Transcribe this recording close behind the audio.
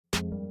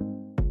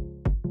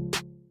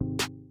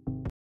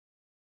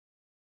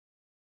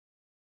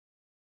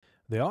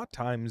There are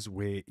times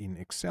where in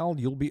Excel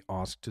you'll be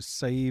asked to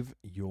save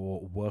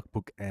your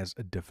workbook as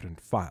a different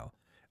file.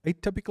 A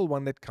typical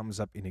one that comes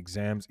up in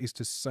exams is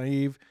to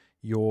save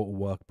your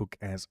workbook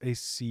as a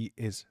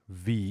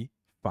CSV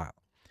file.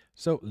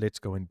 So let's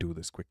go and do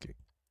this quickly.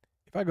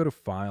 If I go to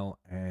File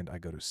and I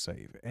go to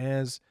Save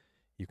As,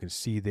 you can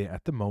see there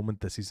at the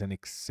moment this is an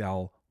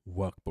Excel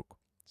workbook.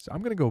 So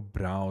I'm going to go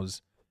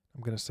Browse.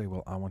 I'm going to say,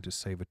 well, I want to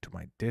save it to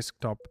my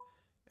desktop,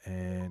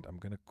 and I'm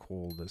going to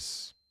call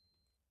this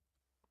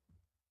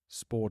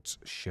Sports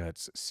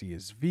Shirts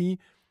CSV.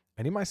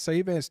 And in my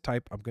Save As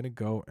type, I'm going to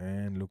go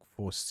and look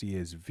for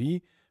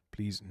CSV.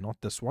 Please,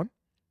 not this one.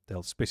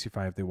 They'll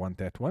specify if they want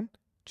that one.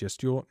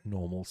 Just your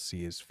normal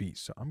CSV.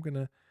 So I'm going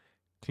to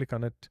click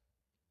on it,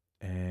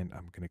 and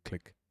I'm going to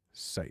click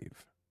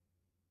Save.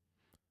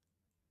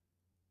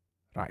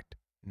 Right.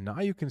 Now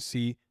you can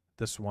see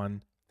this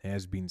one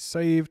has been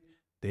saved.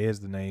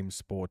 There's the name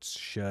Sports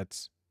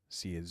Shirts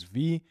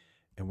CSV.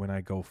 And when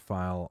I go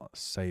File,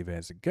 Save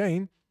As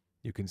again,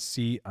 you can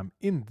see I'm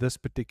in this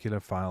particular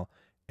file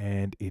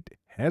and it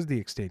has the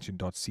extension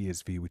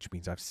 .csv, which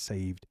means I've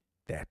saved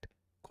that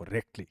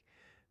correctly.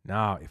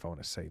 Now, if I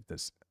want to save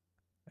this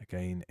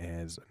again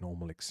as a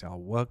normal Excel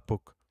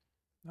workbook,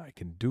 I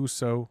can do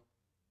so.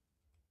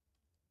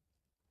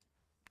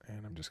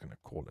 And I'm just going to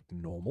call it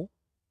normal.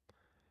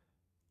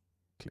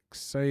 Click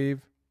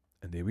Save,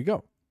 and there we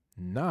go.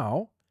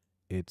 Now,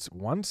 it's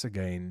once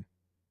again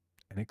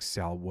an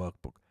Excel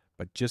workbook.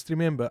 But just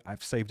remember,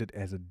 I've saved it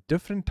as a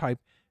different type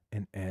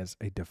and as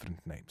a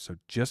different name. So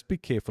just be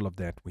careful of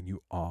that when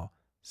you are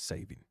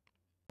saving.